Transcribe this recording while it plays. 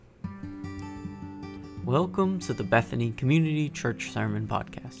Welcome to the Bethany Community Church Sermon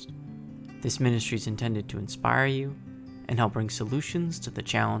Podcast. This ministry is intended to inspire you and help bring solutions to the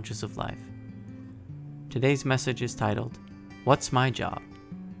challenges of life. Today's message is titled, What's My Job?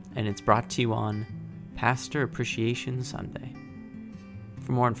 And it's brought to you on Pastor Appreciation Sunday.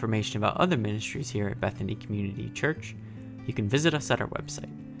 For more information about other ministries here at Bethany Community Church, you can visit us at our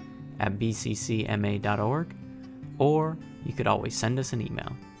website at bccma.org, or you could always send us an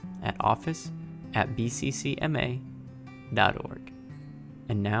email at office@bccma.org.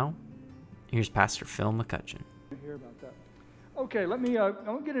 And now, here's Pastor Phil McCutcheon. Hear about that. Okay,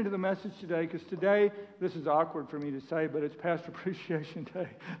 I'll get into the message today, because today, this is awkward for me to say, but it's Pastor Appreciation Day.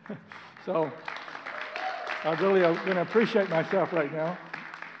 So, I'm going to appreciate myself right now.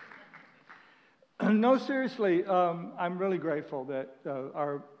 No, seriously, I'm really grateful that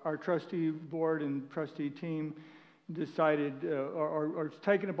our trustee board and trustee team decided or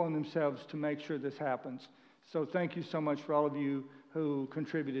taken upon themselves to make sure this happens. So thank you so much for all of you who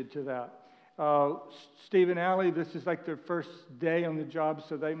contributed to that. Steve and Allie, this is like their first day on the job,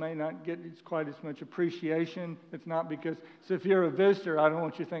 so they may not get quite as much appreciation. It's not because, so if you're a visitor, I don't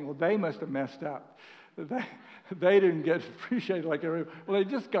want you to think, well, they must have messed up. They didn't get appreciated like everyone. Well, they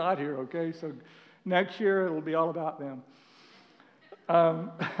just got here, okay? So next year, it'll be all about them.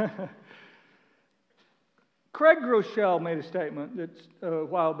 Craig Groeschel made a statement that's a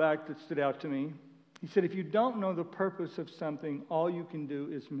while back that stood out to me. He said, if you don't know the purpose of something, all you can do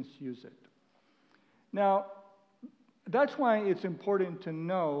is misuse it. Now, that's why it's important to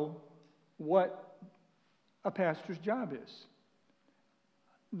know what a pastor's job is.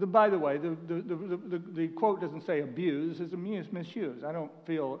 By the way, the quote doesn't say abuse, it's misuse. I don't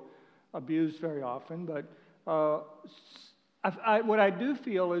feel abused very often, but what I do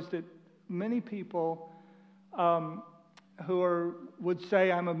feel is that many people who would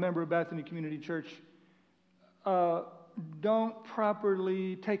say I'm a member of Bethany Community Church don't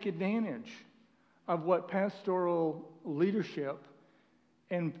properly take advantage of what pastoral leadership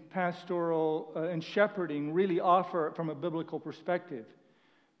and pastoral and shepherding really offer from a biblical perspective.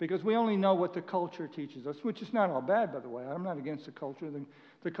 Because we only know what the culture teaches us, which is not all bad, by the way. I'm not against the culture.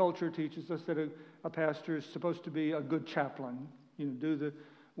 The culture teaches us that a pastor is supposed to be a good chaplain. You know, do the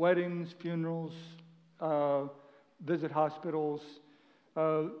weddings, funerals, visit hospitals.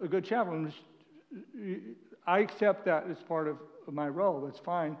 A good chaplain, I accept that as part of my role. That's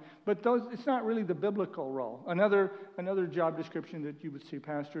fine. But it's not really the biblical role. Another job description that you would see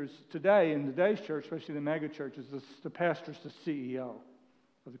pastors today in today's church, especially the mega churches, the pastor's the CEO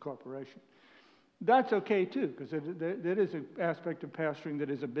of the corporation. That's okay too, because it is an aspect of pastoring that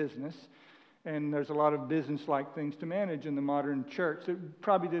is a business, and there's a lot of business-like things to manage in the modern church that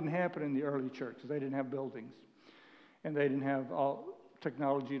probably didn't happen in the early church, because they didn't have buildings, and they didn't have all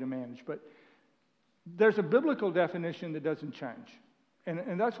technology to manage. But there's a biblical definition that doesn't change,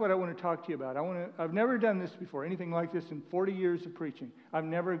 and that's what I want to talk to you about. I've never done this before, anything like this in 40 years of preaching. I've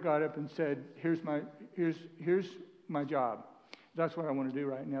never got up and said, here's my job. That's what I want to do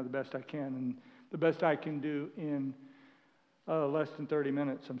right now, the best I can. And the best I can do in less than 30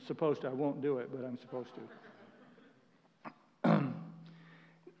 minutes. I'm supposed to. I won't do it, but I'm supposed to.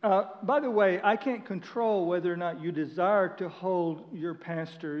 By the way, I can't control whether or not you desire to hold your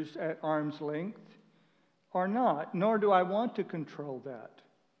pastors at arm's length or not, nor do I want to control that.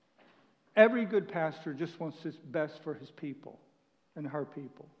 Every good pastor just wants his best for his people and her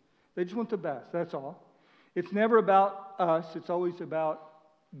people. They just want the best, that's all. It's never about us, it's always about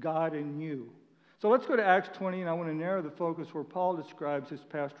God and you. So let's go to Acts 20, and I want to narrow the focus where Paul describes his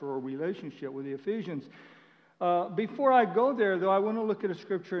pastoral relationship with the Ephesians. Before I go there, though, I want to look at a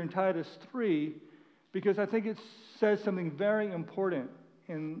scripture in Titus 3, because I think it says something very important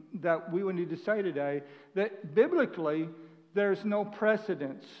in that we would need to say today, that biblically there's no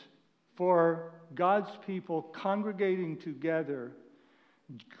precedence for God's people congregating together,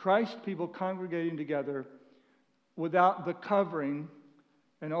 Christ's people congregating together, without the covering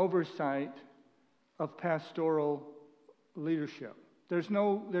and oversight of pastoral leadership. There's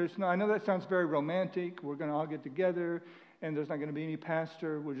no, I know that sounds very romantic. We're going to all get together and there's not going to be any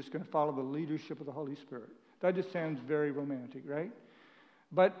pastor. We're just going to follow the leadership of the Holy Spirit. That just sounds very romantic, right?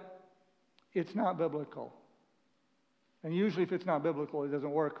 But it's not biblical. And usually if it's not biblical, it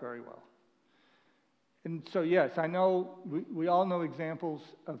doesn't work very well. And so yes, I know, we all know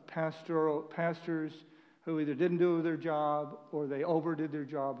examples of pastors who either didn't do their job or they overdid their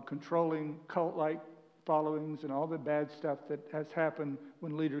job, controlling cult-like followings and all the bad stuff that has happened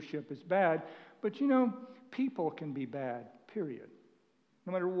when leadership is bad. But you know, people can be bad, period,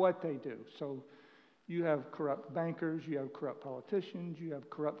 no matter what they do. So You have corrupt bankers, you have corrupt politicians, you have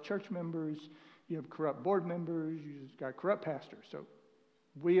corrupt church members, You have corrupt board members. You just got corrupt pastors. So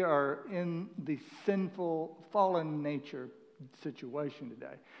we are in the sinful, fallen nature situation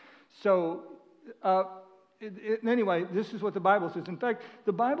today. So anyway, this is what the Bible says. In fact,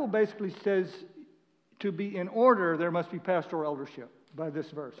 the Bible basically says to be in order, there must be pastoral eldership by this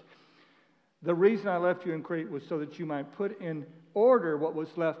verse. The reason I left you in Crete was so that you might put in order what was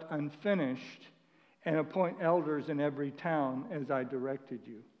left unfinished and appoint elders in every town as I directed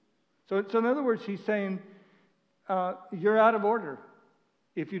you. So in other words, he's saying, you're out of order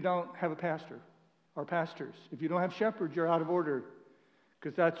if you don't have a pastor or pastors. If you don't have shepherds, you're out of order,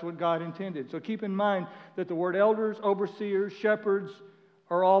 because that's what God intended. So keep in mind that the word elders, overseers, shepherds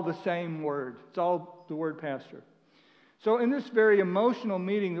are all the same word. It's all the word pastor. So in this very emotional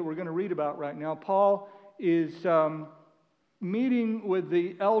meeting that we're going to read about right now, Paul is meeting with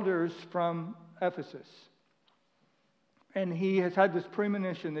the elders from Ephesus. And he has had this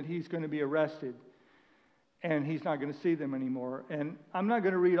premonition that he's going to be arrested and he's not going to see them anymore. And I'm not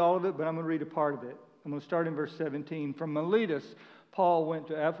going to read all of it, but I'm going to read a part of it. I'm going to start in verse 17. From Miletus, Paul went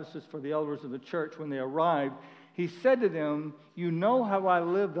to Ephesus for the elders of the church. When they arrived, he said to them, "You know how I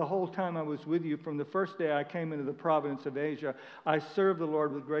lived the whole time I was with you. From the first day I came into the province of Asia, I served the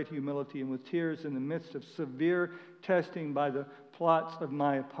Lord with great humility and with tears in the midst of severe testing by the plots of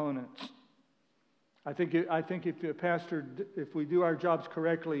my opponents." I think if a pastor, if we do our jobs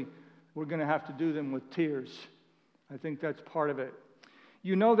correctly, we're going to have to do them with tears. I think that's part of it.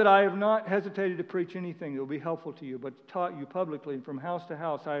 "You know that I have not hesitated to preach anything that will be helpful to you, but taught you publicly from house to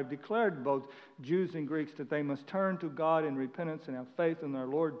house. I have declared to both Jews and Greeks that they must turn to God in repentance and have faith in our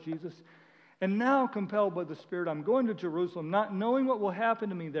Lord Jesus. And now, compelled by the Spirit, I'm going to Jerusalem, not knowing what will happen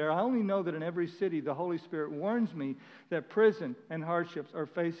to me there. I only know that in every city the Holy Spirit warns me that prison and hardships are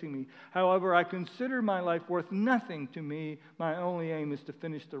facing me. However, I consider my life worth nothing to me. My only aim is to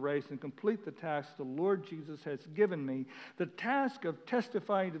finish the race and complete the task the Lord Jesus has given me, the task of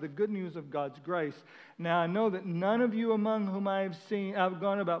testifying to the good news of God's grace. Now I know that none of you among whom I've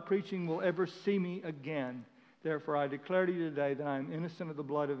gone about preaching will ever see me again. Therefore I declare to you today that I am innocent of the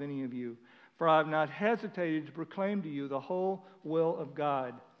blood of any of you. For I have not hesitated to proclaim to you the whole will of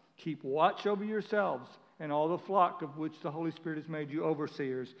God. Keep watch over yourselves and all the flock of which the Holy Spirit has made you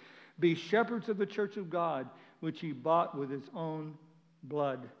overseers. Be shepherds of the church of God, which he bought with his own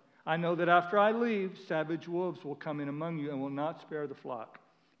blood. I know that after I leave, savage wolves will come in among you and will not spare the flock.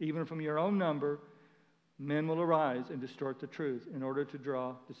 Even from your own number, men will arise and distort the truth in order to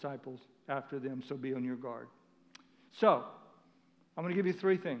draw disciples after them. So be on your guard." So, I'm going to give you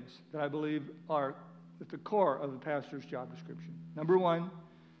three things that I believe are at the core of the pastor's job description. Number one,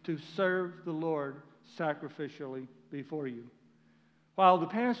 to serve the Lord sacrificially before you. While the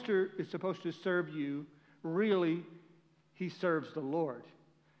pastor is supposed to serve you, really, he serves the Lord.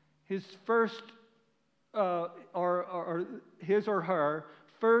 His first, or his or her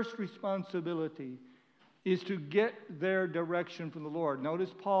first responsibility is to get their direction from the Lord.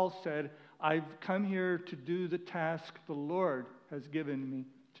 Notice Paul said, "I've come here to do the task the Lord has given me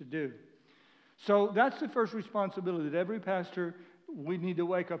to do." So that's the first responsibility that every pastor, we need to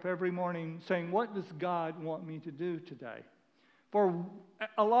wake up every morning saying, what does God want me to do today? For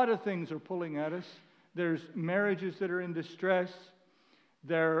a lot of things are pulling at us. There's marriages that are in distress.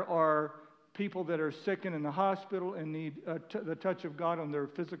 There are people that are sick and in the hospital and need the touch of God on their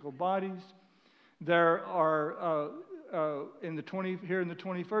physical bodies. There are, here in the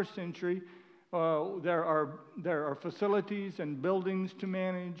 21st century, there are facilities and buildings to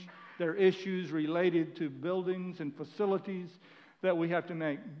manage. There are issues related to buildings and facilities that we have to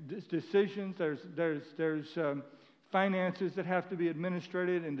make decisions. There's finances that have to be administered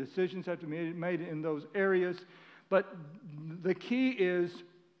and decisions have to be made in those areas. But the key is,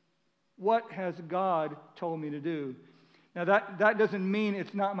 what has God told me to do? Now that doesn't mean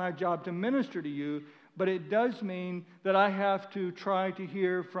it's not my job to minister to you, but it does mean that I have to try to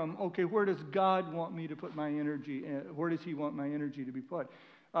hear from, okay, where does God want me to put my energy? Where does he want my energy to be put?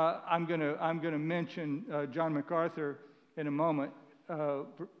 I'm going to mention John MacArthur in a moment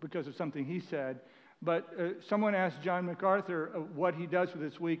because of something he said. But someone asked John MacArthur what he does with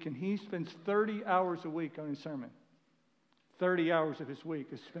his week, and he spends 30 hours a week on his sermon. 30 hours of his week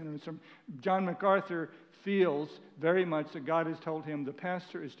is spent on his sermon. John MacArthur feels very much that God has told him the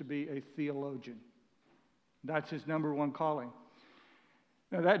pastor is to be a theologian. That's his number one calling.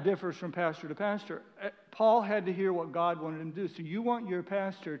 Now that differs from pastor to pastor. Paul had to hear what God wanted him to do. So you want your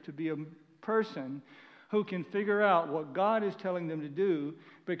pastor to be a person who can figure out what God is telling them to do,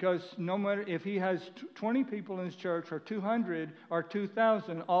 because no matter if he has 20 people in his church or 200 or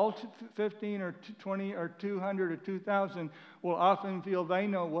 2,000, all 15 or 20 or 200 or 2,000 will often feel they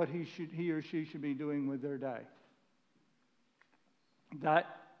know what he or she should be doing with their day.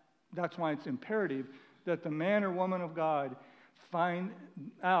 That's why it's imperative that the man or woman of God find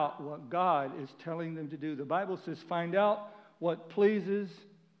out what God is telling them to do. The Bible says, find out what pleases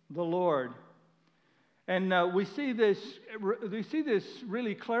the Lord. And we see this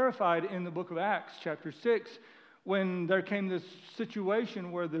really clarified in the book of Acts, chapter 6, when there came this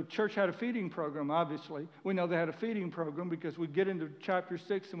situation where the church had a feeding program, obviously. We know they had a feeding program because we get into chapter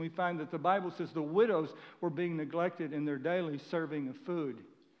 6 and we find that the Bible says the widows were being neglected in their daily serving of food.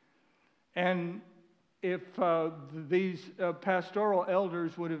 And if these pastoral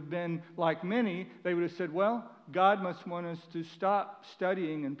elders would have been like many, they would have said, well, God must want us to stop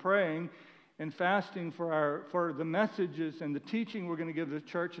studying and praying and fasting for the messages and the teaching we're going to give the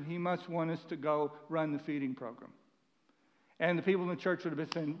church, and he must want us to go run the feeding program. And the people in the church would have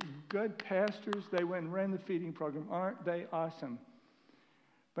been saying, good pastors, they went and ran the feeding program. Aren't they awesome?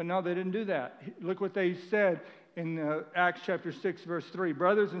 But no, they didn't do that. Look what they said in Acts chapter 6, verse 3.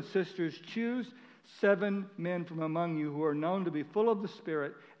 Brothers and sisters, choose 7 men from among you who are known to be full of the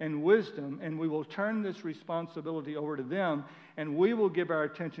Spirit and wisdom, and we will turn this responsibility over to them, and we will give our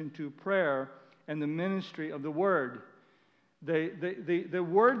attention to prayer and the ministry of the Word. The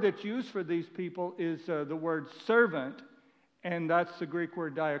word that's used for these people is the word servant, and that's the Greek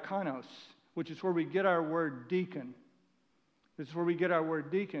word diakonos, which is where we get our word deacon. This is where we get our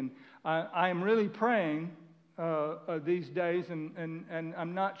word deacon. I am really praying these days, and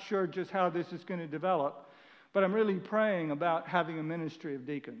I'm not sure just how this is going to develop, but I'm really praying about having a ministry of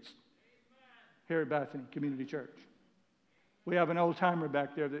deacons here at Bethany Community Church. We have an old-timer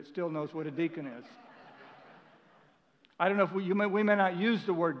back there that still knows what a deacon is. I don't know if we may not use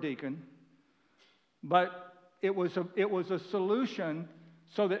the word deacon, but it was a solution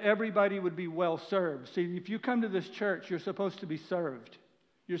so that everybody would be well served. See, if you come to this church, you're supposed to be served.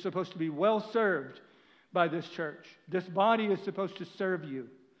 You're supposed to be well served by this church. This body is supposed to serve you.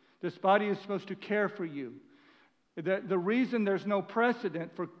 This body is supposed to care for you. The reason there's no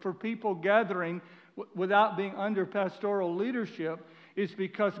precedent for people gathering without being under pastoral leadership is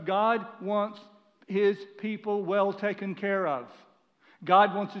because God wants his people well taken care of.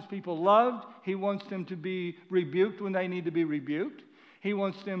 God wants his people loved. He wants them to be rebuked when they need to be rebuked. He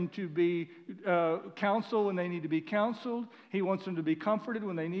wants them to be counseled when they need to be counseled. He wants them to be comforted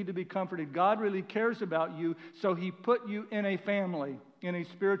when they need to be comforted. God really cares about you, so he put you in a family, in a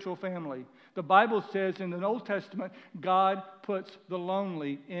spiritual family. The Bible says in the Old Testament, God puts the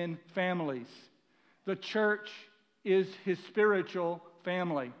lonely in families. The church is his spiritual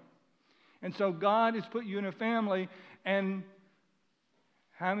family. And so God has put you in a family, and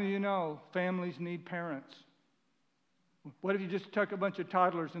how many of you know families need parents? What if you just took a bunch of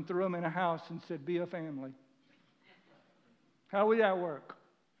toddlers and threw them in a house and said, be a family? How would that work?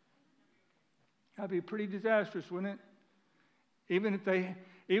 That'd be pretty disastrous, wouldn't it? Even if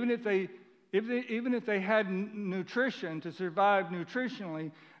they had nutrition to survive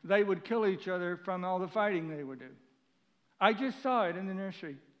nutritionally, they would kill each other from all the fighting they would do. I just saw it in the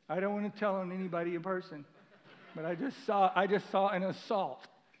nursery. I don't want to tell on anybody in person, but I just saw an assault.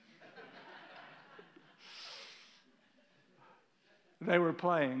 They were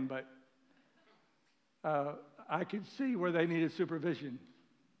playing, but I could see where they needed supervision.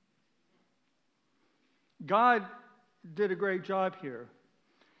 God did a great job here.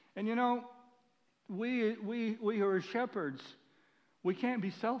 And you know, we who are shepherds, we can't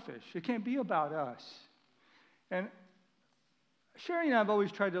be selfish. It can't be about us. And Sherry and I have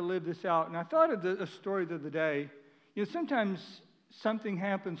always tried to live this out. And I thought of a story the other day. You know, sometimes something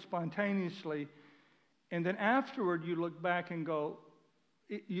happens spontaneously, and then afterward you look back and go,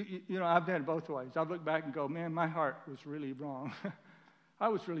 you know, I've had it both ways. I look back and go, man, my heart was really wrong. I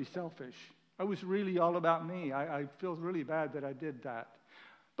was really selfish. I was really all about me. I feel really bad that I did that.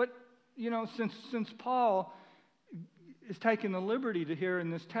 But, you know, since Paul is taking the liberty to here in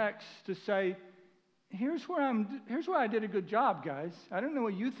this text to say, here's where I did a good job, guys. I don't know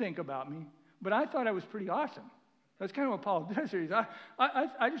what you think about me, but I thought I was pretty awesome. That's kind of what Paul does here.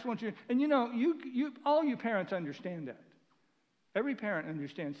 I just want you, and you know, you all you parents understand that. Every parent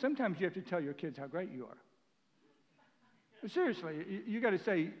understands. Sometimes you have to tell your kids how great you are. But seriously, you got to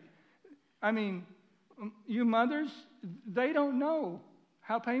say, I mean, you mothers, they don't know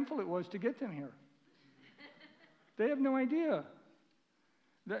how painful it was to get them here. They have no idea.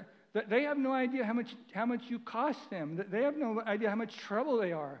 They have no idea how much you cost them. They have no idea how much trouble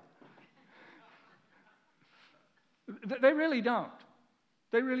they are. They really don't.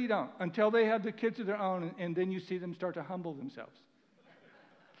 They really don't, until they have the kids of their own, and then you see them start to humble themselves.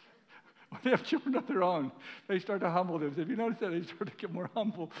 When they have children of their own, they start to humble themselves. If you notice that, they start to get more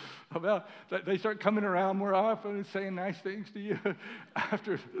humble about that. They start coming around more often and saying nice things to you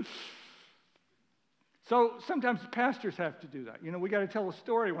after. So sometimes pastors have to do that. We got to tell a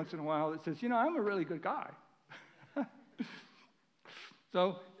story once in a while that says, I'm a really good guy.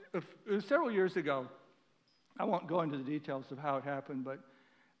 So it was several years ago. I won't go into the details of how it happened, but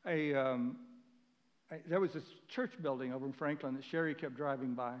there was this church building over in Franklin that Sherry kept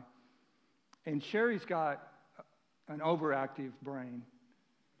driving by. And Sherry's got an overactive brain,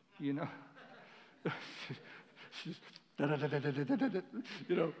 She's,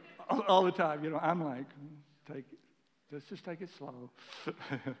 all the time. I'm like, let's just take it slow.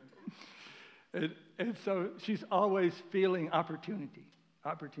 and so she's always feeling opportunities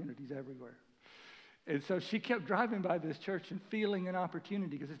everywhere. And so she kept driving by this church and feeling an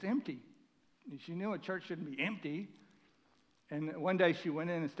opportunity because it's empty. And she knew a church shouldn't be empty. And one day she went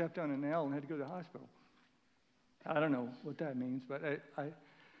in and stepped on a nail and had to go to the hospital. I don't know what that means, but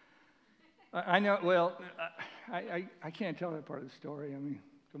I know, well, I can't tell that part of the story. I mean,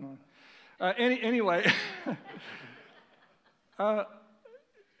 come on. Anyway,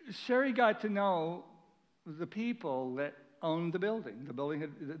 Sherry got to know the people that owned the building. The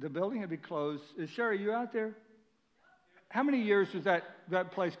building had been closed. Sherry, you out there? How many years was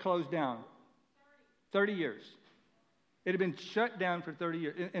that place closed down? 30 years. It had been shut down for 30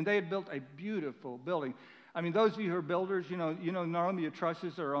 years, and they had built a beautiful building. I mean, those of you who are builders, normally your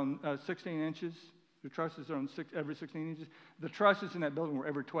trusses are on 16 inches. Your trusses are on every 16 inches. The trusses in that building were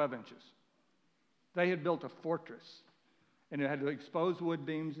every 12 inches. They had built a fortress, and it had exposed wood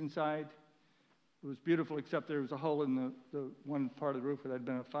beams inside. It was beautiful, except there was a hole in the one part of the roof where there had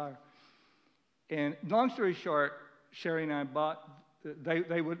been a fire. And long story short, Sherry and I bought.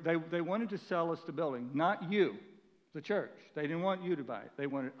 They wanted to sell us the building, not you, the church. They didn't want you to buy it. They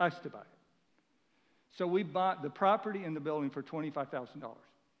wanted us to buy it. So we bought the property and the building for $25,000.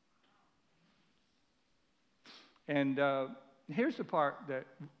 And here's the part that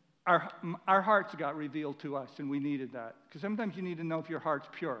our hearts got revealed to us, and we needed that. Because sometimes you need to know if your heart's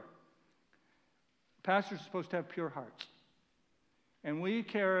pure. Pastors are supposed to have pure hearts. And we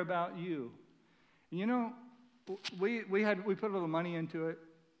care about you. And we put a little money into it,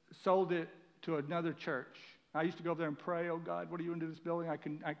 sold it to another church. I used to go over there and pray, oh God, what are you going to do with this building?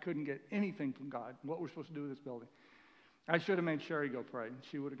 I couldn't get anything from God, what we're supposed to do with this building. I should have made Sherry go pray.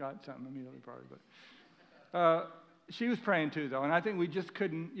 She would have got something immediately probably. But she was praying too, though, and I think we just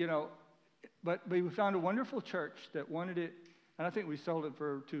couldn't, but we found a wonderful church that wanted it, and I think we sold it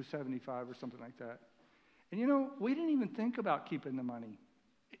for $275 or something like that. And we didn't even think about keeping the money.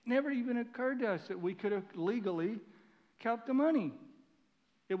 It never even occurred to us that we could have legally kept the money.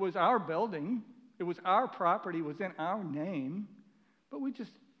 It was our building. It was our property. It was in our name. But we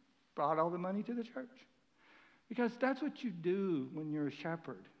just brought all the money to the church. Because that's what you do when you're a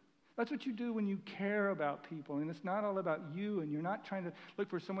shepherd. That's what you do when you care about people. And it's not all about you, and you're not trying to look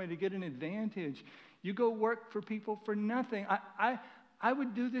for somebody to get an advantage. You go work for people for nothing. I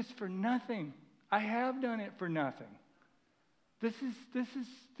would do this for nothing. I have done it for nothing. This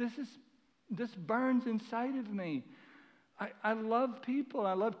burns inside of me. I love people.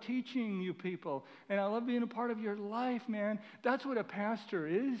 I love teaching you people. And I love being a part of your life, man. That's what a pastor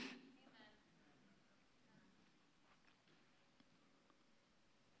is.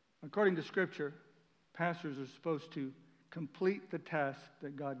 According to Scripture, pastors are supposed to complete the task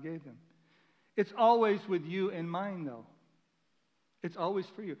that God gave them. It's always with you in mind, though. It's always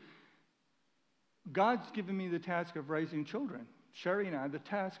for you. God's given me the task of raising children. Sherry and I, the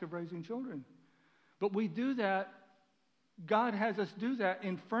task of raising children. But we do that. God has us do that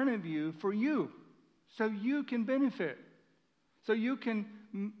in front of you for you, so you can benefit, so you can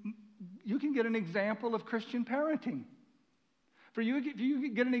get an example of Christian parenting. For you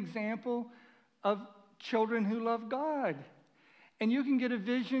can get an example of children who love God, and you can get a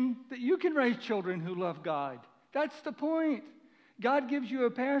vision that you can raise children who love God. That's the point. God gives you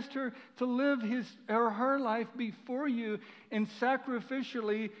a pastor to live his or her life before you and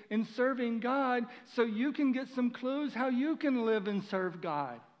sacrificially in serving God, so you can get some clues how you can live and serve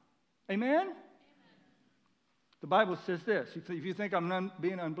God. Amen? Amen. The Bible says this. If you think I'm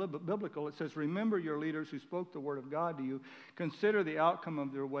being unbiblical, it says, remember your leaders who spoke the word of God to you. Consider the outcome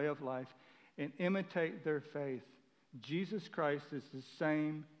of their way of life and imitate their faith. Jesus Christ is the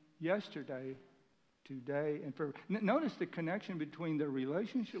same yesterday, today, and forever. Notice the connection between their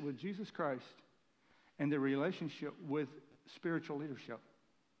relationship with Jesus Christ and their relationship with spiritual leadership.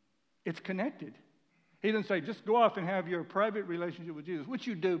 It's connected. He didn't say, just go off and have your private relationship with Jesus, which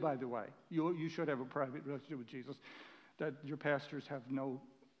you do, by the way. You should have a private relationship with Jesus that your pastors have no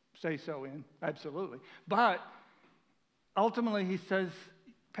say-so in, absolutely. But ultimately, he says,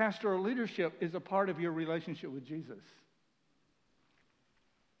 pastoral leadership is a part of your relationship with Jesus.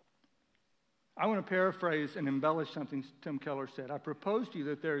 I want to paraphrase and embellish something Tim Keller said. I propose to you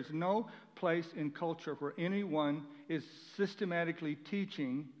that there is no place in culture where anyone is systematically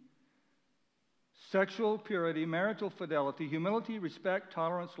teaching sexual purity, marital fidelity, humility, respect,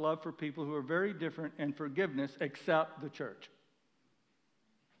 tolerance, love for people who are very different, and forgiveness, except the church.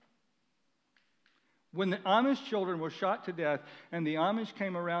 When the Amish children were shot to death and the Amish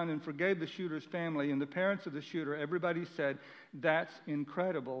came around and forgave the shooter's family and the parents of the shooter, everybody said, that's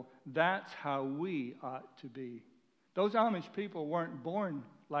incredible. That's how we ought to be. Those Amish people weren't born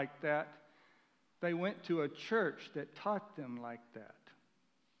like that. They went to a church that taught them like that.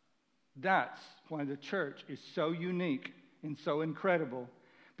 That's why the church is so unique and so incredible,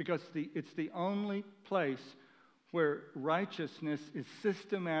 because it's the only place where righteousness is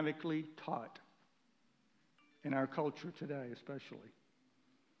systematically taught in our culture today, especially.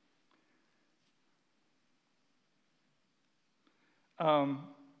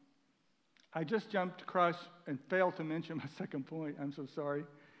 I just jumped across and failed to mention my second point. I'm so sorry.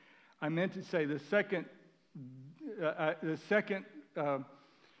 I meant to say the second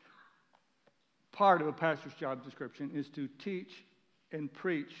part of a pastor's job description is to teach and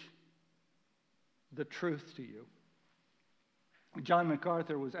preach the truth to you. John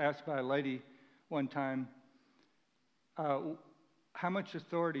MacArthur was asked by a lady one time, how much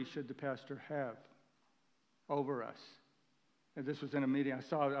authority should the pastor have over us? And this was in a meeting. I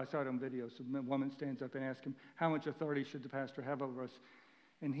saw it on video. So a woman stands up and asks him, how much authority should the pastor have over us?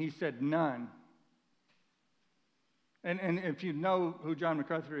 And he said, none. And if you know who John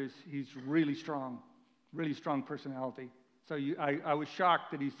MacArthur is, he's really strong personality. So I was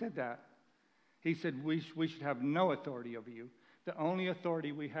shocked that he said that. He said, we should have no authority over you. The only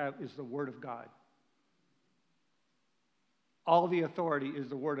authority we have is the Word of God. All the authority is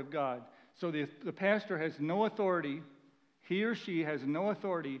the Word of God. So the pastor has no authority, he or she has no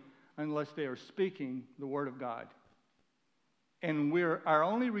authority unless they are speaking the Word of God. And our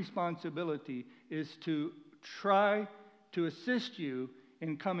only responsibility is to try to assist you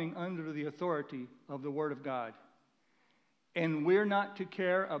in coming under the authority of the Word of God. And we're not to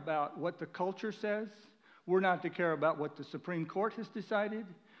care about what the culture says. We're not to care about what the Supreme Court has decided.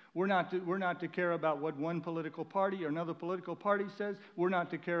 We're not to care about what one political party or another political party says. We're not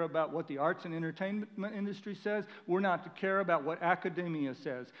to care about what the arts and entertainment industry says. We're not to care about what academia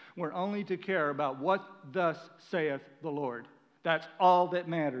says. We're only to care about what thus saith the Lord. That's all that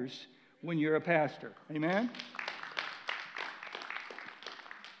matters when you're a pastor. Amen?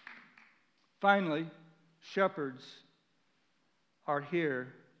 Finally, shepherds are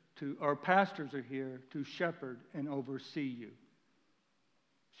here or pastors are here to shepherd and oversee you.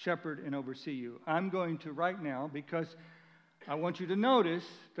 Shepherd and oversee you. I'm going to right now, because I want you to notice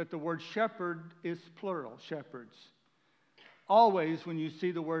that the word shepherd is plural, shepherds. Always when you see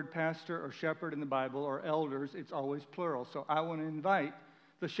the word pastor or shepherd in the Bible or elders, it's always plural. So I want to invite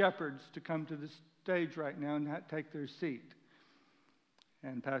the shepherds to come to the stage right now and take their seat.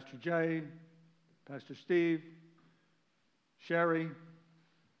 And Pastor Jay, Pastor Steve, Sherry,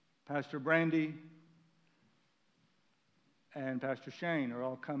 Pastor Brandy, and Pastor Shane are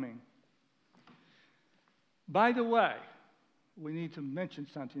all coming. By the way, we need to mention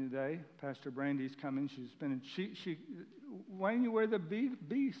something today. Pastor Brandy's coming. She's been in, why didn't you wear the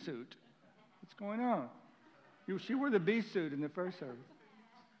bee suit? What's going on? She wore the bee suit in the first service.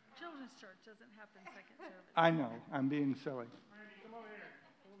 Children's church doesn't happen second service. I know. I'm being silly. Come over here.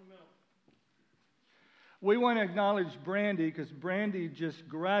 Come in the middle. We want to acknowledge Brandy because Brandy just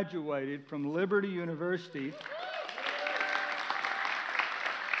graduated from Liberty University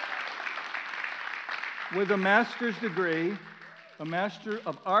with a master's degree, a Master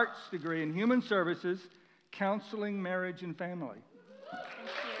of Arts degree in Human Services, Counseling, Marriage, and Family.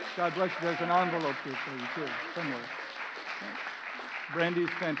 God bless you. There's an envelope here for you, too, somewhere. Brandy's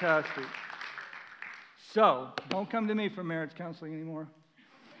fantastic. So, don't come to me for marriage counseling anymore.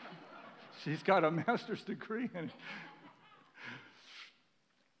 She's got a master's degree in it.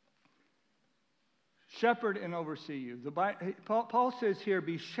 Shepherd and oversee you. Paul says here,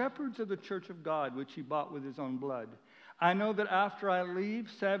 be shepherds of the church of God, which he bought with his own blood. I know that after I leave,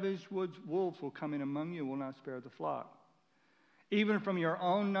 savage wolves will come in among you and will not spare the flock. Even from your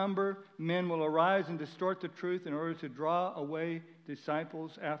own number, men will arise and distort the truth in order to draw away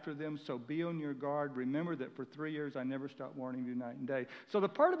disciples after them. So be on your guard. Remember that for 3 years I never stopped warning you night and day. So the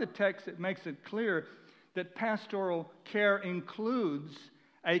part of the text that makes it clear that pastoral care includes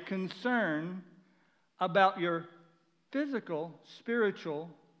a concern about your physical, spiritual,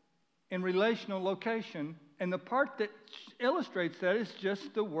 and relational location. And the part that illustrates that is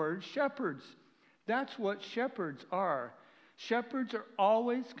just the word shepherds. That's what shepherds are. Shepherds are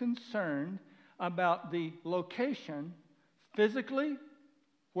always concerned about the location, physically,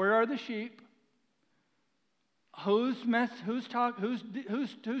 where are the sheep, who's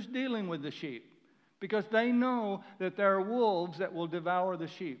dealing with the sheep. Because they know that there are wolves that will devour the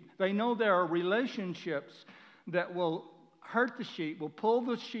sheep. They know there are relationships that will hurt the sheep, will pull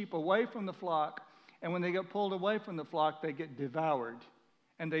the sheep away from the flock, and when they get pulled away from the flock, they get devoured,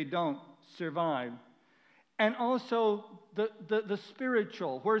 and they don't survive. And also the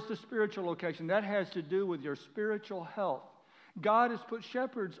spiritual. Where's the spiritual location? That has to do with your spiritual health. God has put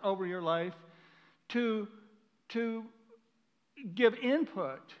shepherds over your life to give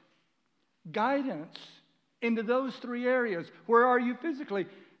input, guidance into those three areas. Where are you physically?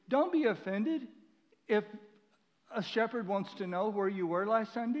 Don't be offended if a shepherd wants to know where you were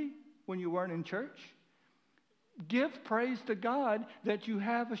last Sunday when you weren't in church. Give praise to God that you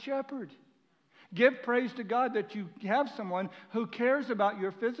have a shepherd. Give praise to God that you have someone who cares about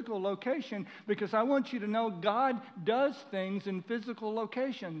your physical location, because I want you to know God does things in physical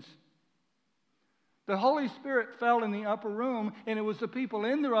locations. The Holy Spirit fell in the upper room, and it was the people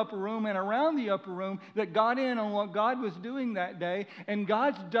in the upper room and around the upper room that got in on what God was doing that day. And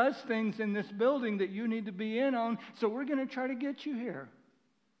God does things in this building that you need to be in on, so we're going to try to get you here.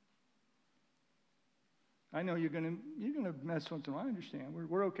 I know you're going to mess with them. I understand.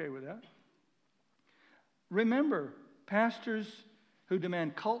 We're okay with that. Remember, pastors who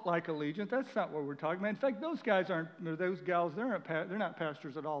demand cult-like allegiance, that's not what we're talking about. In fact, those gals, they're not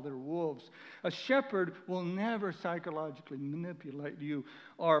pastors at all. They're wolves. A shepherd will never psychologically manipulate you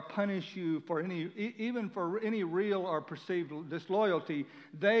or punish you for even for any real or perceived disloyalty.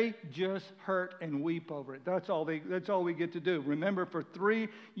 They just hurt and weep over it. That's all we get to do. Remember, for 3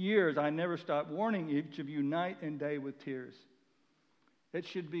 years, I never stopped warning each of you night and day with tears. It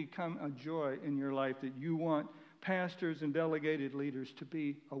should become a joy in your life that you want pastors and delegated leaders to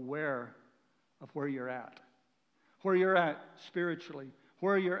be aware of where you're at spiritually,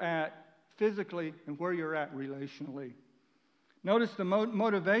 where you're at physically, and where you're at relationally. Notice the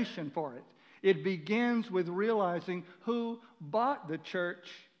motivation for it. It begins with realizing who bought the church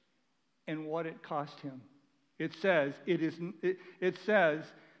and what it cost him. It says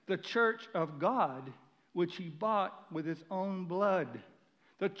the church of God, which he bought with his own blood.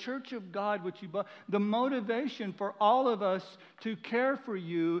 The church of God, which you bought. The motivation for all of us to care for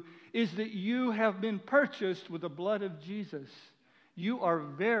you is that you have been purchased with the blood of Jesus. You are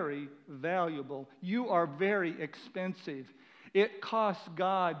very valuable. You are very expensive. It cost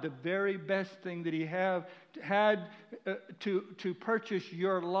God the very best thing that he had to purchase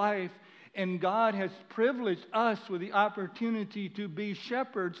your life. And God has privileged us with the opportunity to be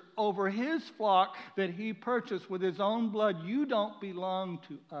shepherds over his flock that he purchased with his own blood. You don't belong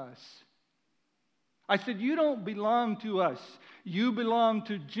to us. I said, you don't belong to us. You belong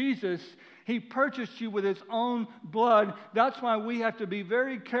to Jesus. He purchased you with his own blood. That's why we have to be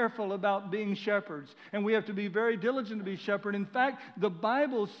very careful about being shepherds. And we have to be very diligent to be shepherd. In fact, the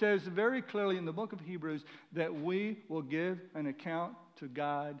Bible says very clearly in the book of Hebrews that we will give an account to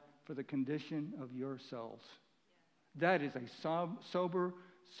God for the condition of your souls. That is a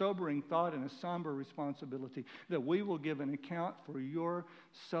sobering thought and a somber responsibility, that we will give an account for your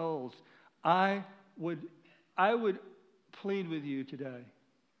souls. I would plead with you today.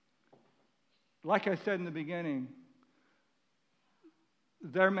 Like I said in the beginning,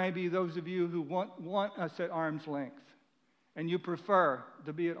 there may be those of you who want us at arm's length, and you prefer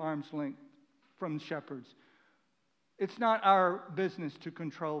to be at arm's length from shepherds. It's not our business to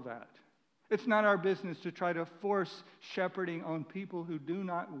control that. It's not our business to try to force shepherding on people who do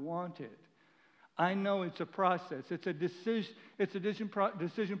not want it. I know it's a process. It's a decision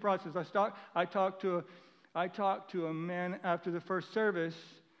process. I talked to a man after the first service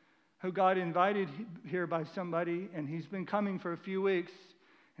who got invited here by somebody, and he's been coming for a few weeks,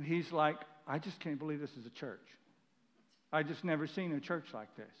 and he's like, I just can't believe this is a church. I just never seen a church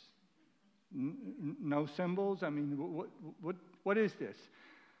like this. No symbols. I mean, what is this?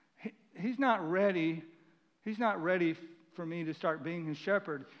 He's not ready. He's not ready for me to start being his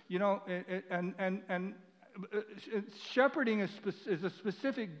shepherd. You know, and shepherding is a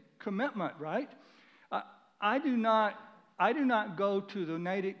specific commitment, right? I do not go to the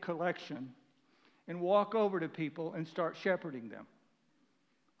Natick collection and walk over to people and start shepherding them.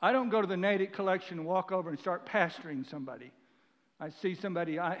 I don't go to the Natick collection and walk over and start pastoring somebody. I see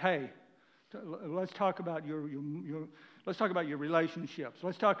somebody, hey, Let's talk about let's talk about your relationships.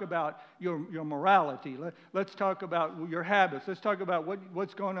 Let's talk about your morality. Let's talk about your habits. Let's talk about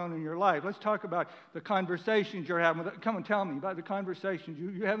what's going on in your life. Let's talk about the conversations you're having. Come and tell me about the conversations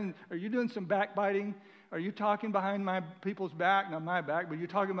you having. Are you doing some backbiting? Are you talking behind people's back? Not my back, but you're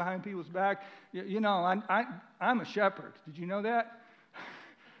talking behind people's back. I'm a shepherd. Did you know that?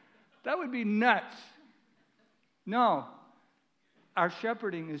 That would be nuts. No. Our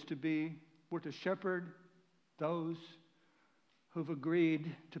shepherding is we're to shepherd those who've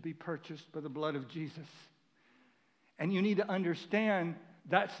agreed to be purchased by the blood of Jesus. And you need to understand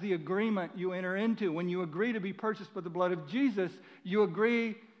that's the agreement you enter into. When you agree to be purchased by the blood of Jesus, you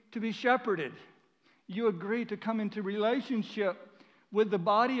agree to be shepherded. You agree to come into relationship with the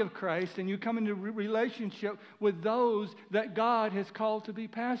body of Christ, and you come into relationship with those that God has called to be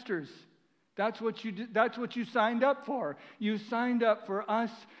pastors. That's what you signed up for. You signed up for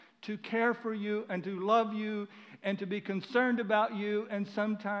us to care for you and to love you and to be concerned about you, and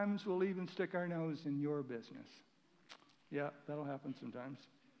sometimes we'll even stick our nose in your business. Yeah, that'll happen sometimes.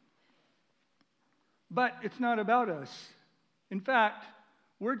 But it's not about us. In fact,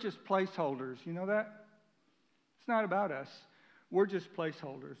 we're just placeholders. You know that? It's not about us. We're just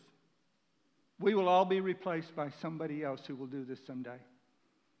placeholders. We will all be replaced by somebody else who will do this someday.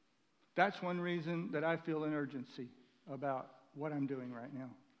 That's one reason that I feel an urgency about what I'm doing right now.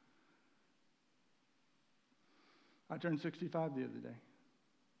 I turned 65 the other day.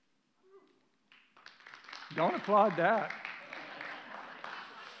 Don't applaud that.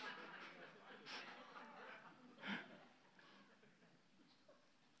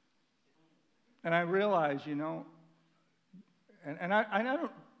 And I realize, and I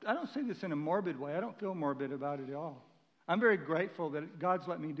don't say this in a morbid way. I don't feel morbid about it at all. I'm very grateful that God's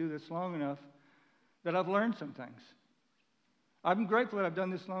let me do this long enough that I've learned some things. I'm grateful that I've done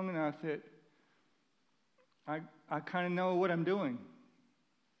this long enough that I kind of know what I'm doing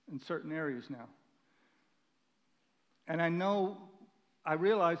in certain areas now. And I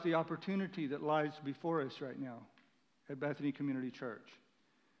realize the opportunity that lies before us right now at Bethany Community Church.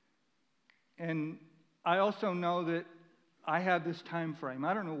 And I also know that I have this time frame.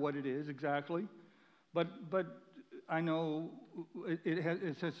 I don't know what it is exactly, but I know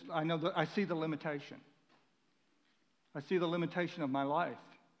it says, I know that I see the limitation. I see the limitation of my life.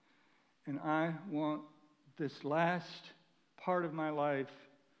 And I want this last part of my life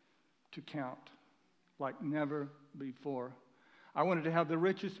to count like never before. I want it to have the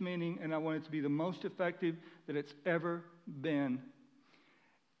richest meaning, and I want it to be the most effective that it's ever been.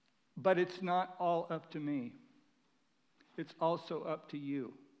 But it's not all up to me. It's also up to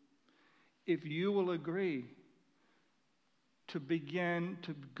you. If you will agree to begin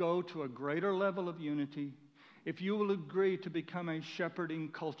to go to a greater level of unity, if you will agree to become a shepherding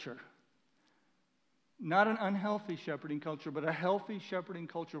culture, not an unhealthy shepherding culture, but a healthy shepherding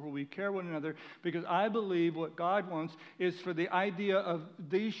culture where we care one another, because I believe what God wants is for the idea of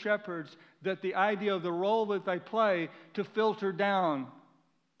these shepherds, that the idea of the role that they play to filter down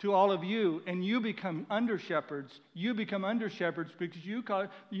to all of you, and you become under-shepherds. You become under-shepherds because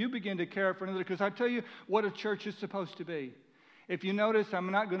you begin to care for another. Because I tell you what a church is supposed to be. If you notice,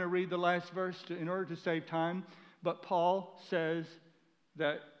 I'm not going to read the last verse in order to save time, but Paul says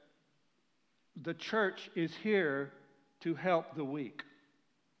that the church is here to help the weak.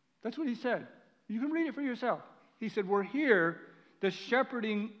 That's what he said. You can read it for yourself. He said, we're here, the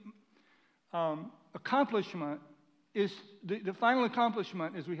shepherding accomplishment is the final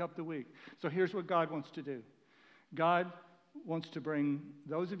accomplishment is we help the weak. So here's what God wants to do. God wants to bring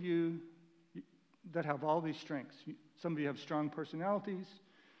those of you that have all these strengths. Some of you have strong personalities.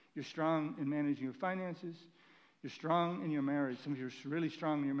 You're strong in managing your finances. You're strong in your marriage. Some of you are really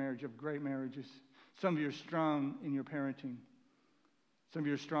strong in your marriage. You have great marriages. Some of you are strong in your parenting. Some of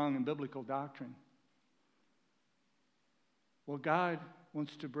you are strong in biblical doctrine. Well, God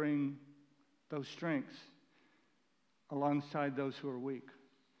wants to bring those strengths alongside those who are weak.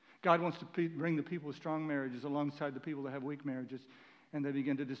 God wants to bring the people with strong marriages alongside the people that have weak marriages, and they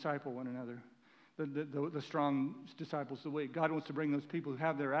begin to disciple one another. The strong disciples the weak. God wants to bring those people who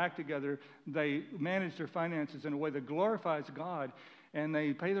have their act together. They manage their finances in a way that glorifies God, and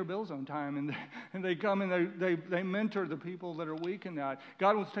they pay their bills on time, and they come and they mentor the people that are weak in that.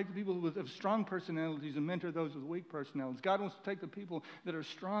 God wants to take the people with strong personalities and mentor those with weak personalities. God wants to take the people that are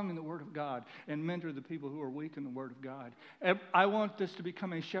strong in the Word of God and mentor the people who are weak in the Word of God. And I want this to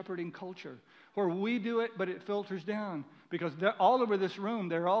become a shepherding culture where we do it, but it filters down. Because all over this room,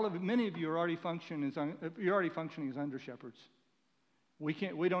 many of you are already functioning as under shepherds. We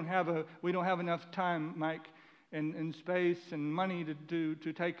don't have enough time, Mike and space and money to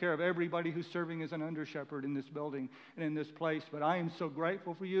take care of everybody who's serving as an under shepherd in this building and in this place. But I am so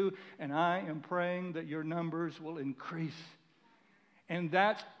grateful for you, and I am praying that your numbers will increase. And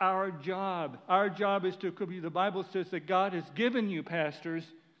that's our job. Our job is to equip you. The Bible says that God has given you pastors,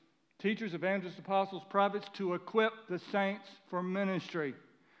 teachers, evangelists, apostles, prophets, to equip the saints for ministry.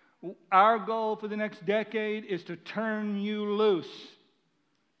 Our goal for the next decade is to turn you loose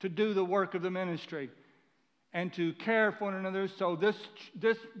to do the work of the ministry and to care for one another. So this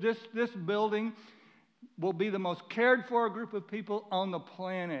building will be the most cared for group of people on the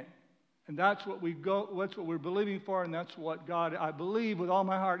planet. And that's what that's what we're believing for, and that's what God, I believe with all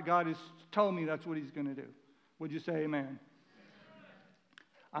my heart, God has told me that's what He's going to do. Would you say amen?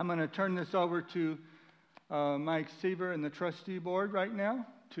 I'm going to turn this over to Mike Seaver and the trustee board right now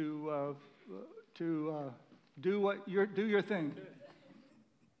to do your thing.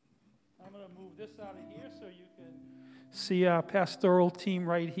 I'm going to move this out of here so you can see our pastoral team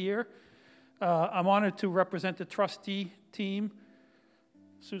right here. I'm honored to represent the trustee team,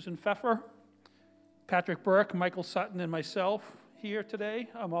 Susan Pfeffer, Patrick Burke, Michael Sutton, and myself here today.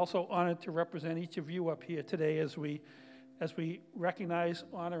 I'm also honored to represent each of you up here today as we recognize,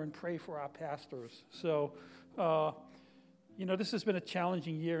 honor, and pray for our pastors. So, this has been a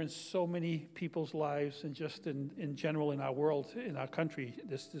challenging year in so many people's lives and just in general in our world, in our country.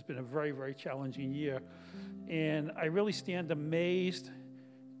 This has been a very, very challenging year. And I really stand amazed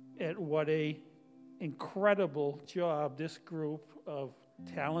at what a incredible job this group of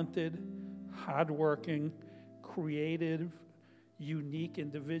talented, hardworking, creative, unique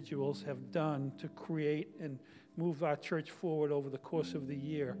individuals have done to create and move our church forward over the course of the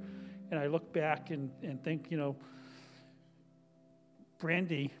year. And I look back and think,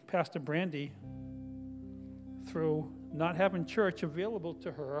 Pastor Brandy, through not having church available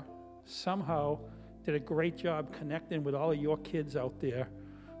to her, somehow did a great job connecting with all of your kids out there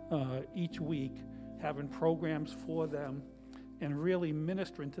each week, having programs for them, and really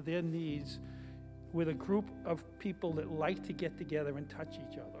ministering to their needs with a group of people that like to get together and touch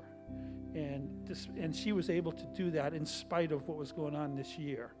each other. And she was able to do that in spite of what was going on this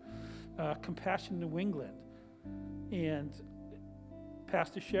year. Compassion New England and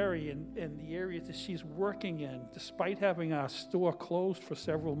Pastor Sherry and the areas that she's working in, despite having our store closed for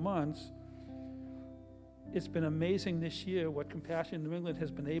several months, it's been amazing this year what Compassion New England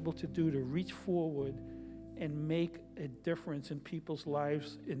has been able to do to reach forward and make a difference in people's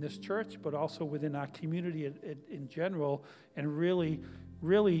lives in this church, but also within our community in general, and really,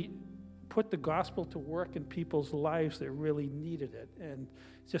 really put the gospel to work in people's lives that really needed it. And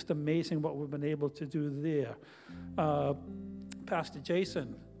it's just amazing what we've been able to do there. Pastor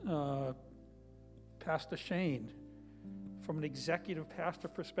Jason, Pastor Shane, from an executive pastor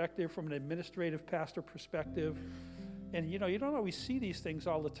perspective, from an administrative pastor perspective. And you don't always see these things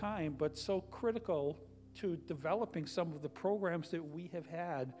all the time, but so critical to developing some of the programs that we have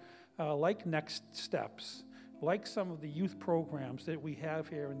had, like Next Steps, like some of the youth programs that we have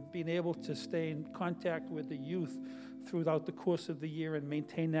here, and being able to stay in contact with the youth throughout the course of the year and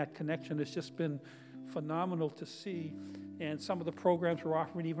maintain that connection has just been phenomenal to see. And some of the programs we're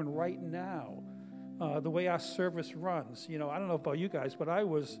offering even right now, the way our service runs. I don't know about you guys, but I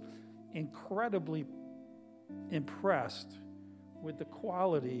was incredibly impressed with the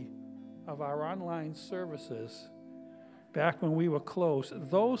quality of our online services back when we were closed.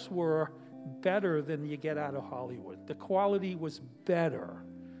 Those were better than you get out of Hollywood. The quality was better.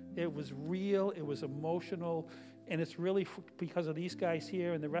 It was real, it was emotional, and it's really because of these guys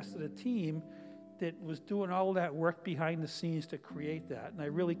here and the rest of the team that was doing all of that work behind the scenes to create that. And I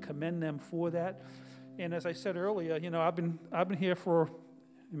really commend them for that. And as I said earlier, I've been here for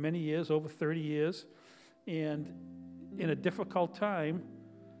many years, over 30 years, and in a difficult time,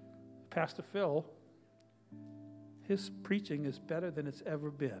 Pastor Phil, his preaching is better than it's ever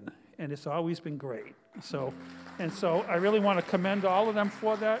been, and it's always been great. So I really want to commend all of them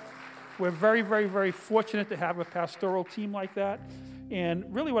for that. We're very, very, very fortunate to have a pastoral team like that. And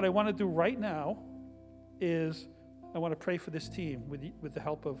really what I want to do right now is I want to pray for this team with the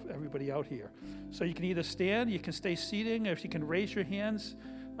help of everybody out here. So you can either stand, you can stay seated, if you can raise your hands,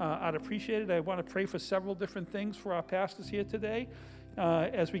 I'd appreciate it. I want to pray for several different things for our pastors here today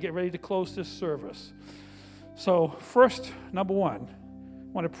as we get ready to close this service. So first, number one,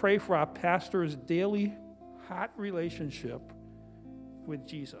 I want to pray for our pastor's daily heart relationship with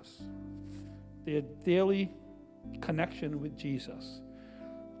Jesus, their daily connection with Jesus.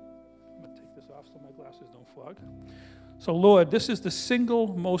 I'm going to take this off so my glasses don't fog. So, Lord, this is the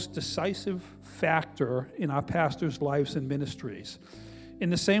single most decisive factor in our pastors' lives and ministries. in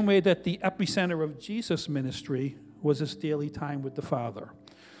the same way that the epicenter of Jesus' ministry was his daily time with the Father.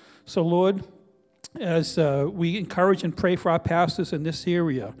 So, Lord, as we encourage and pray for our pastors in this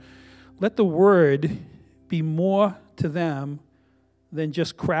area, let the word be more to them than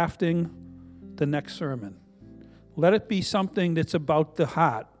just crafting the next sermon. Let it be something that's about the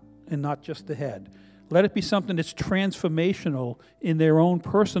heart and not just the head. Let it be something that's transformational in their own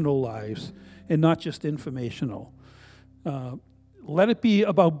personal lives and not just informational. Let it be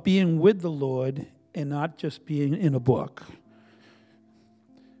about being with the Lord and not just being in a book.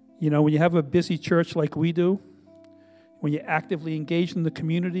 You know, when you have a busy church like we do, when you're actively engaged in the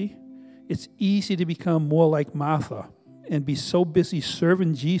community, it's easy to become more like Martha and be so busy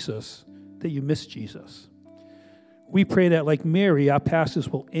serving Jesus that you miss Jesus. We pray that, like Mary, our pastors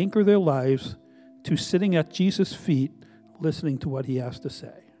will anchor their lives to sitting at Jesus' feet, listening to what he has to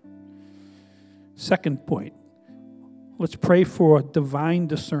say. Second point, let's pray for divine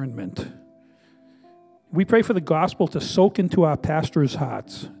discernment. We pray for the gospel to soak into our pastors'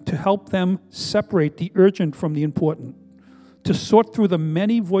 hearts, to help them separate the urgent from the important, to sort through the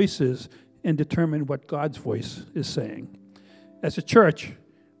many voices and determine what God's voice is saying. As a church,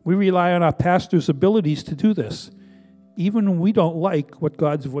 we rely on our pastors' abilities to do this, even when we don't like what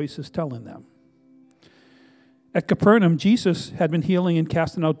God's voice is telling them. At Capernaum, Jesus had been healing and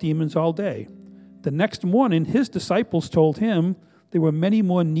casting out demons all day. The next morning, his disciples told him there were many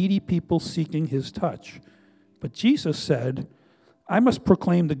more needy people seeking his touch. But Jesus said, I must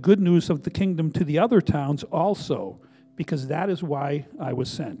proclaim the good news of the kingdom to the other towns also, because that is why I was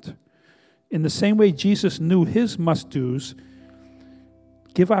sent. In the same way Jesus knew his must-dos,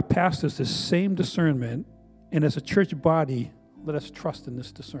 give our pastors the same discernment, and as a church body, let us trust in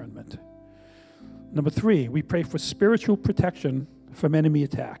this discernment. Number 3, we pray for spiritual protection from enemy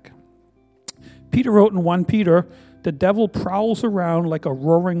attack. Peter wrote in 1 Peter, the devil prowls around like a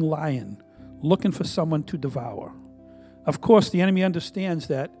roaring lion, looking for someone to devour. Of course, the enemy understands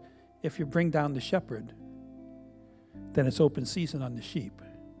that if you bring down the shepherd, then it's open season on the sheep.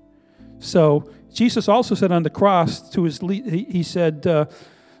 So Jesus also said on the cross to his he said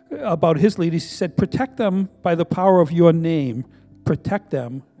about his leaders, he said, protect them by the power of your name. Protect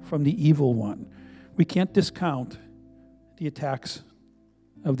them from the evil one. We can't discount the attacks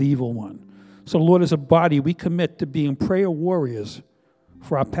of the evil one. So, Lord, as a body, we commit to being prayer warriors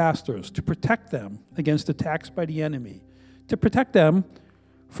for our pastors, to protect them against attacks by the enemy, to protect them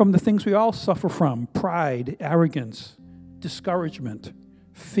from the things we all suffer from: pride, arrogance, discouragement,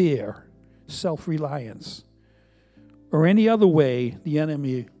 fear, self-reliance, or any other way the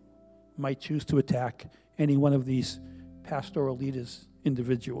enemy might choose to attack any one of these pastoral leaders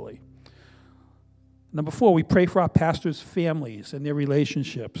individually. Number 4, we pray for our pastors' families and their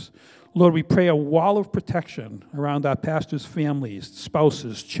relationships. Lord, we pray a wall of protection around our pastors' families,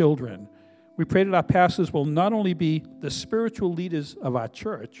 spouses, children. We pray that our pastors will not only be the spiritual leaders of our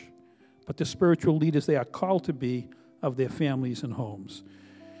church, but the spiritual leaders they are called to be of their families and homes.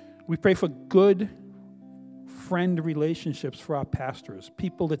 We pray for good friend relationships for our pastors,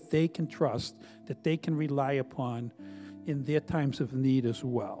 people that they can trust, that they can rely upon in their times of need as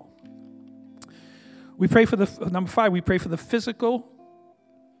well. We pray for number 5, we pray for the physical,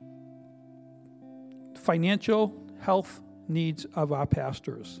 financial, health needs of our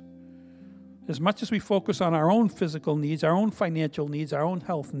pastors. As much as we focus on our own physical needs, our own financial needs, our own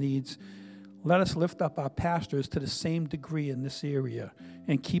health needs, let us lift up our pastors to the same degree in this area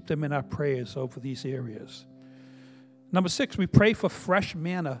and keep them in our prayers over these areas. Number 6, we pray for fresh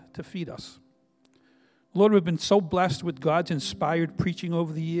manna to feed us. Lord, we've been so blessed with God's inspired preaching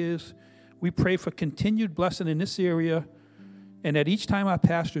over the years. We pray for continued blessing in this area, and that each time our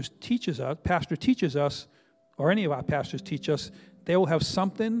pastor teaches us, or any of our pastors teach us, they will have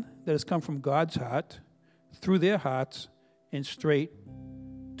something that has come from God's heart, through their hearts, and straight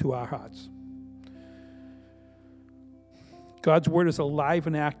to our hearts. God's word is alive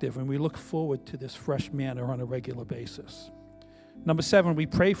and active, and we look forward to this fresh manna on a regular basis. Number 7, we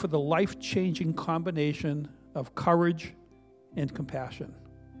pray for the life-changing combination of courage and compassion.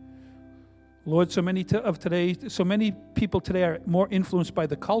 Lord, so many people today are more influenced by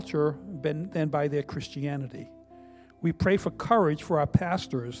the culture than by their Christianity. We pray for courage for our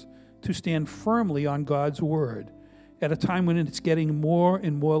pastors to stand firmly on God's word at a time when it's getting more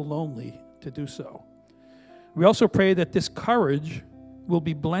and more lonely to do so. We also pray that this courage will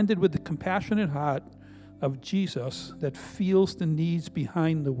be blended with the compassionate heart of Jesus that feels the needs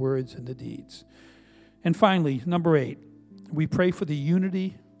behind the words and the deeds. And finally, number 8, we pray for the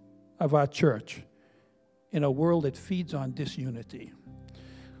unity of our church in a world that feeds on disunity.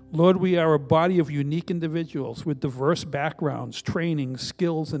 Lord, we are a body of unique individuals with diverse backgrounds, training,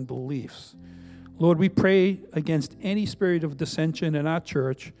 skills, and beliefs. Lord, we pray against any spirit of dissension in our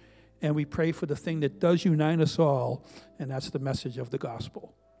church, and we pray for the thing that does unite us all, and that's the message of the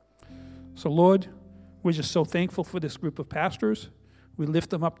gospel. So, Lord, we're just so thankful for this group of pastors. We lift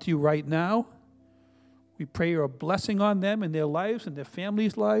them up to you right now. We pray your blessing on them and their lives and their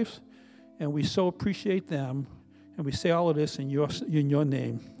families' lives, and we so appreciate them. And we say all of this in your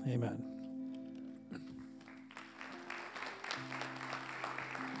name. Amen.